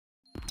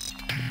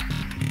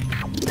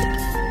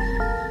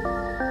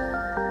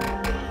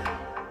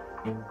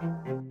Hey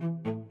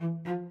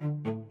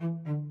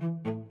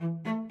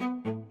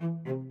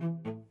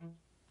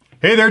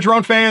there,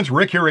 drone fans.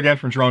 Rick here again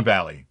from Drone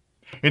Valley.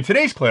 In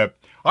today's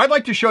clip, I'd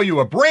like to show you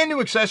a brand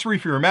new accessory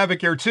for your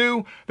Mavic Air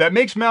 2 that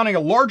makes mounting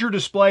a larger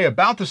display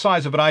about the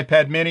size of an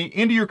iPad mini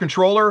into your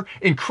controller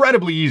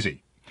incredibly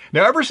easy.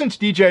 Now, ever since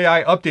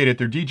DJI updated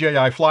their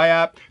DJI Fly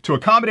app to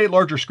accommodate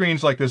larger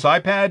screens like this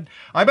iPad,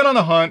 I've been on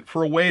the hunt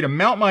for a way to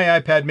mount my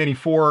iPad mini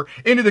 4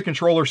 into the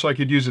controller so I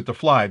could use it to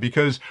fly,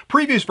 because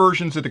previous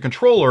versions of the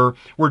controller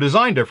were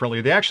designed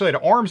differently. They actually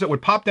had arms that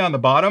would pop down the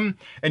bottom,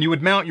 and you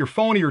would mount your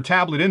phone or your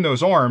tablet in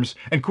those arms,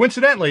 and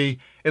coincidentally,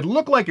 it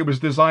looked like it was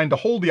designed to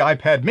hold the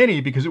iPad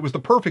mini because it was the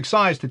perfect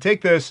size to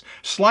take this,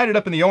 slide it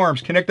up in the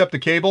arms, connect up the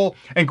cable,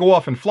 and go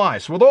off and fly.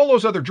 So with all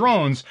those other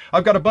drones,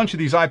 I've got a bunch of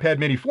these iPad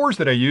mini 4s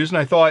that I use, and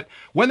I thought,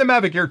 when the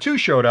Mavic Air 2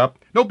 showed up,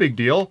 no big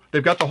deal.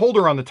 They've got the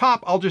holder on the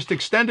top. I'll just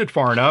extend it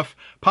far enough,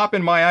 pop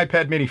in my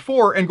iPad mini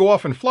 4, and go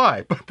off and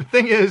fly. But the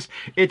thing is,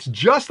 it's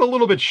just a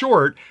little bit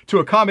short to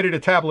accommodate a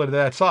tablet of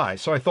that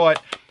size. So I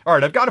thought, all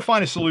right, I've got to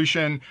find a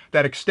solution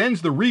that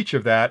extends the reach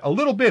of that a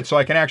little bit so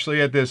I can actually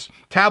add this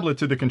tablet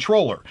to the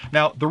controller.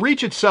 Now, the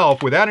reach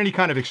itself, without any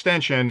kind of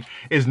extension,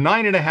 is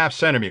 9.5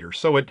 centimeters.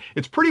 So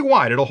it's pretty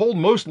wide. It'll hold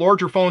most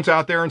larger phones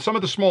out there and some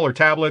of the smaller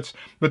tablets,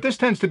 but this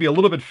tends to be a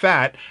little bit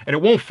fat and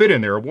it won't fit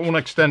in there. It won't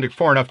extend it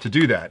far enough to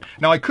do that.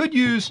 Now, I could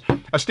use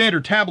a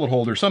standard tablet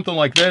holder, something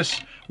like this,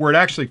 where it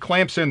actually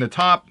clamps in the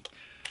top.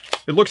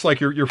 It looks like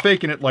you're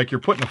faking it like you're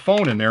putting a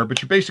phone in there,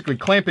 but you're basically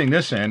clamping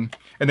this in,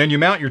 and then you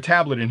mount your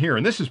tablet in here.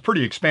 And this is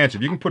pretty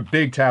expansive. You can put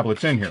big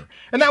tablets in here.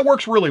 And that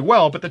works really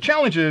well, but the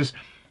challenge is,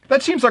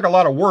 that seems like a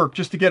lot of work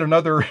just to get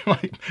another,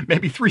 like,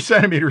 maybe 3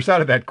 centimeters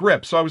out of that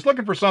grip. So I was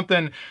looking for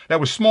something that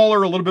was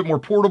smaller, a little bit more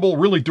portable,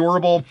 really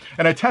durable,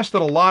 and I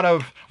tested a lot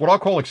of what I'll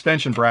call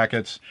extension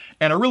brackets,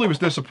 and I really was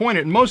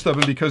disappointed in most of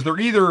them because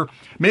they're either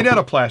made out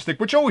of plastic,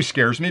 which always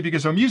scares me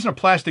because if I'm using a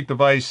plastic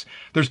device,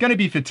 there's going to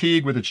be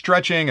fatigue with it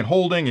stretching and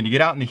holding, and you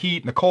get out in the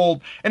heat and the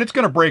cold, and it's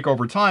going to break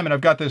over time, and I've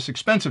got this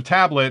expensive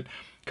tablet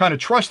kind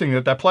of trusting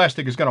that that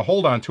plastic is going to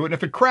hold on to it. And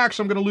if it cracks,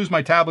 I'm going to lose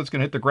my tablet. It's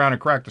going to hit the ground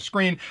and crack the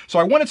screen. So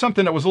I wanted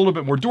something that was a little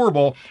bit more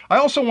durable. I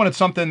also wanted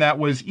something that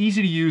was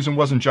easy to use and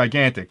wasn't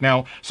gigantic.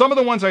 Now, some of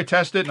the ones I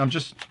tested, and I'm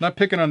just not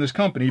picking on this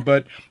company,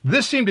 but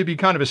this seemed to be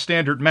kind of a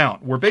standard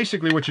mount, where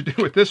basically what you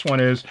do with this one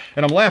is,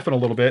 and I'm laughing a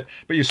little bit,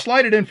 but you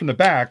slide it in from the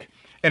back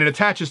and it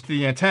attaches to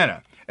the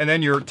antenna. And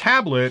then your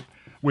tablet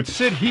would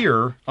sit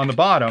here on the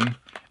bottom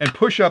and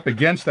push up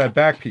against that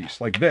back piece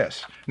like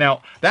this.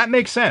 Now, that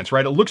makes sense,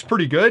 right? It looks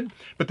pretty good,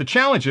 but the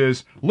challenge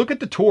is, look at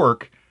the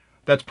torque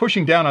that's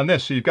pushing down on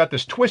this. So you've got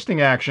this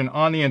twisting action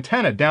on the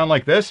antenna down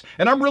like this,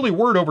 and I'm really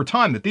worried over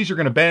time that these are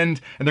gonna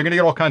bend and they're gonna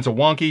get all kinds of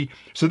wonky.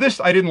 So this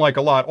I didn't like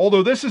a lot.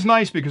 Although this is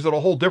nice because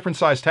it'll hold different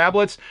size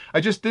tablets,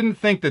 I just didn't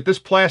think that this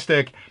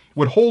plastic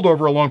would hold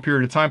over a long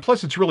period of time.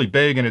 Plus it's really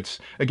big, and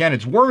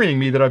it's worrying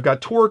me that I've got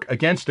torque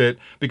against it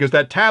because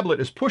that tablet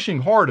is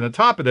pushing hard on the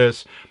top of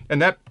this,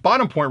 and that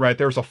bottom point right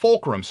there is a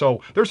fulcrum.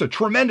 So there's a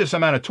tremendous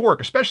amount of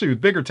torque, especially with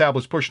bigger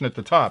tablets pushing at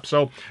the top.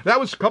 So that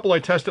was a couple I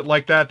tested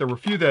like that. There were a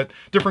few that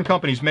different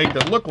companies make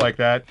that look like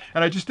that,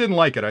 and I just didn't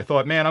like it. I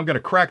thought, man, I'm gonna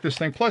crack this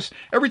thing. Plus,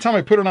 every time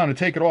I put it on and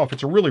take it off,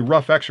 it's a really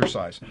rough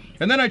exercise.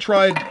 And then I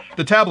tried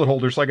the tablet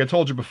holders like I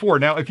told you before.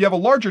 Now, if you have a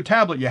larger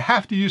tablet, you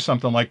have to use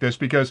something like this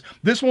because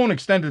this won't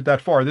extend it that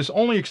far. This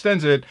only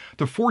extends it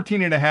to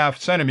 14.5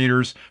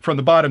 centimeters from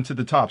the bottom to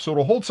the top. So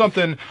it'll hold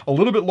something a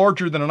little bit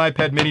larger than an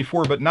iPad mini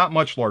 4, but not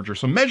much larger.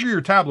 So measure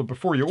your tablet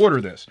before you order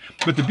this.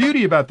 But the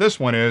beauty about this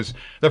one is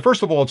that,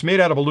 first of all, it's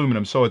made out of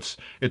aluminum. So it's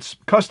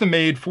custom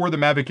made for the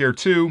Mavic Air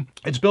 2.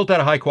 It's built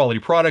out of high quality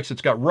products.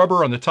 It's got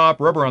rubber on the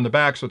top, rubber on the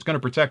back, so it's going to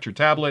protect your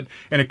tablet.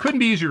 And it couldn't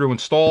be easier to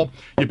install.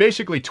 You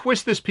basically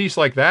twist this piece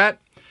like that,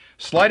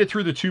 slide it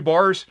through the 2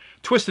 bars,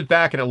 twist it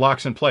back, and it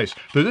locks in place.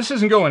 So this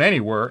isn't going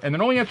anywhere, and then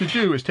all you have to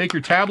do is take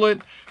your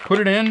tablet, put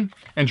it in,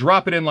 and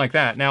drop it in like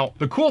that. Now,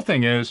 the cool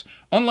thing is,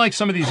 unlike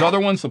some of these other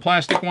ones, the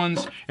plastic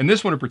ones, and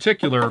this one in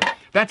particular,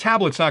 that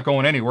tablet's not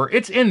going anywhere.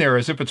 It's in there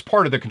as if it's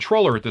part of the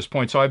controller at this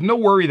point, so I have no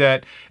worry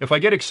that if I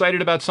get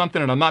excited about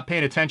something and I'm not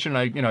paying attention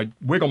and I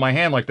wiggle my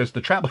hand like this,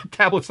 the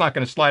tablet's not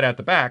going to slide out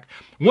the back.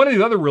 One of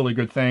the other really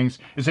good things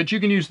is that you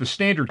can use the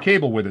standard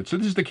cable with it. So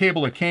this is the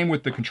cable that came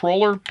with the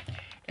controller.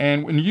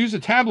 And when you use a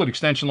tablet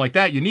extension like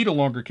that, you need a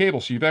longer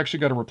cable, so you've actually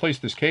got to replace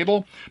this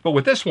cable. But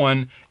with this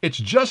one, it's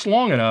just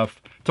long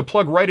enough to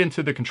plug right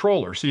into the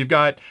controller. So you've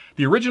got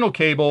the original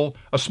cable,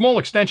 a small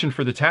extension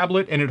for the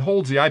tablet, and it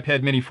holds the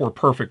iPad mini 4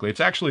 perfectly. It's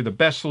actually the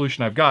best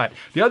solution I've got.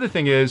 The other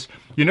thing is,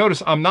 you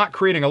notice I'm not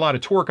creating a lot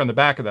of torque on the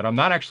back of that. I'm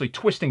not actually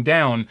twisting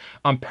down.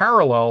 I'm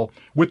parallel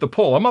with the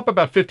pull. I'm up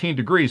about 15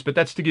 degrees, but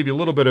that's to give you a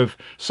little bit of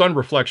sun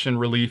reflection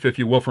relief, if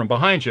you will, from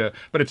behind you.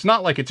 But it's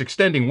not like it's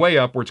extending way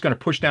up where it's going to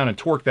push down and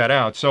torque that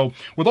out. So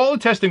with all the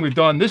testing we've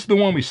done, this is the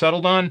one we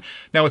settled on.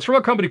 Now, it's from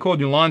a company called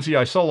Ulanzi.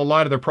 I sell a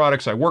lot of their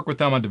products. I work with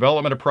them on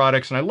development of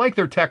products. and I like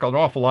their tech an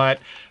awful lot.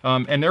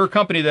 And they're a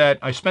company that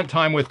I spent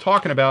time with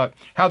talking about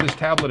how this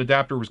tablet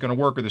adapter was going to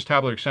work, or this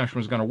tablet extension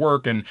was going to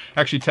work, and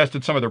actually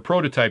tested some of their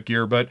prototype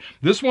gear. But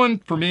this one,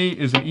 for me,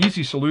 is an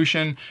easy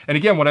solution. And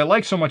again, what I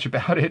like so much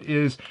about it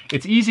is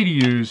it's easy to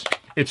use.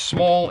 It's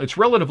small, it's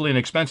relatively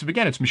inexpensive.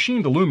 Again, it's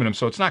machined aluminum,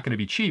 so it's not going to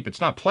be cheap.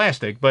 It's not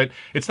plastic, but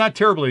it's not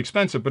terribly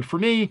expensive. But for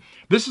me,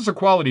 this is a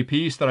quality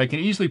piece that I can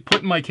easily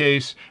put in my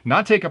case,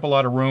 not take up a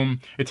lot of room.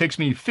 It takes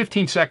me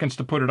 15 seconds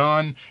to put it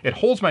on. It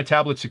holds my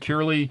tablet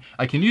securely.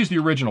 I can use the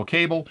original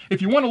cable.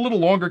 If you want a little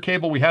longer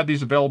cable, we have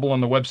these available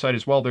on the website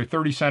as well. They're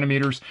 30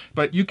 centimeters,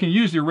 but you can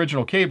use the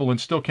original cable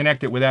and still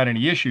connect it without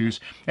any issues.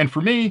 And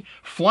for me,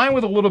 flying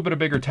with a little bit of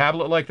bigger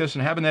tablet like this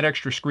and having that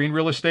extra screen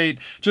real estate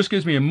just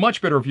gives me a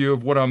much better view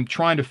of what I'm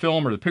trying to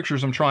film or the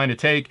pictures I'm trying to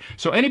take.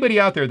 So anybody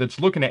out there that's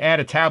looking to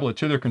add a tablet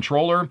to their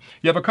controller,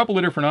 you have a couple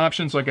of different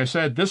options. Like I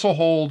said, this will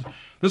hold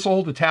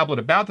the tablet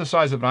about the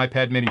size of an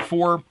iPad mini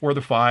 4 or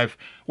the 5,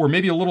 or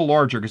maybe a little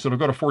larger because it'll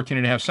go to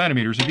 14.5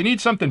 centimeters. If you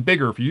need something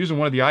bigger, if you're using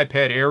one of the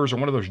iPad Airs or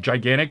one of those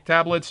gigantic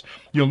tablets,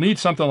 you'll need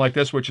something like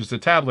this, which is the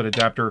tablet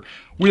adapter.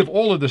 We have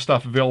all of this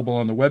stuff available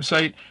on the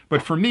website,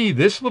 but for me,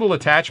 this little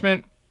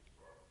attachment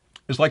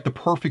is like the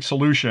perfect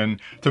solution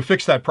to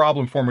fix that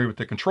problem for me with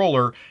the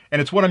controller,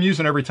 and it's what I'm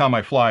using every time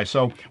I fly.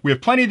 So we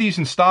have plenty of these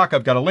in stock.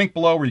 I've got a link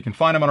below where you can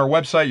find them on our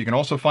website. You can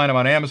also find them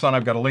on Amazon.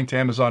 I've got a link to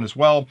Amazon as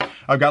well.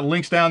 I've got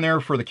links down there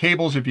for the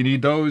cables if you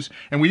need those,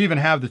 and we even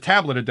have the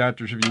tablet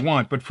adapters if you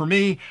want. But for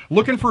me,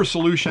 looking for a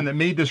solution that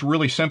made this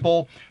really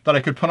simple, that I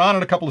could put on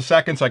in a couple of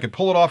seconds, I could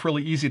pull it off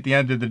really easy at the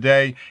end of the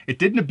day. It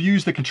didn't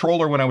abuse the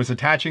controller when I was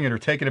attaching it or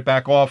taking it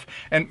back off,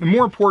 and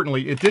more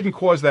importantly, it didn't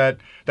cause that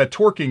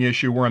torquing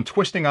issue where I'm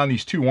twisting on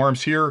these two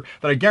arms here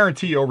that I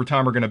guarantee you over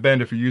time are going to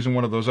bend if you're using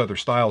one of those other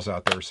styles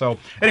out there. So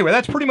anyway,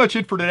 that's pretty much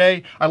it for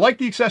today. I like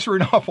the accessory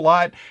an awful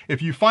lot.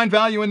 If you find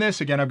value in this,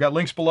 again, I've got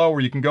links below where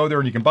you can go there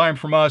and you can buy them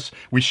from us.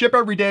 We ship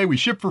every day. We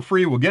ship for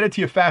free. We'll get it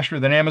to you faster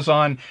than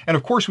Amazon. And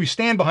of course, we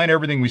stand behind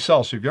everything we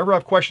sell. So if you ever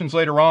have questions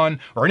later on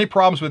or any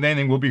problems with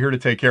anything, we'll be here to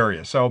take care of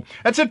you. So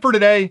that's it for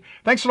today.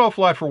 Thanks an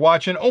awful lot for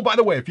watching. Oh, by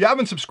the way, if you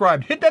haven't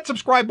subscribed, hit that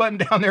subscribe button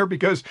down there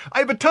because I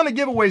have a ton of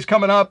giveaways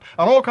coming up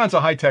on all kinds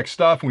of high-tech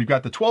stuff. And we've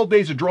got the 12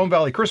 Days of Drone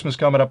Valley Christmas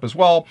coming up as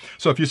well.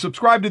 So if you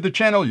subscribe to the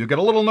channel, you'll get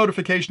a little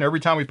notification every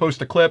time we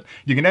post a clip.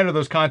 You can enter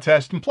those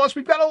contests. And plus,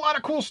 we've got a lot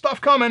of cool stuff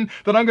coming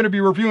that I'm going to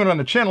be reviewing on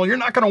the channel. You're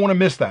not going to want to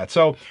miss that.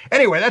 So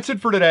anyway, that's it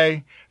for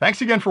today.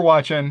 Thanks again for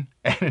watching.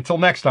 And until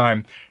next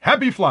time,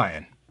 happy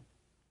flying.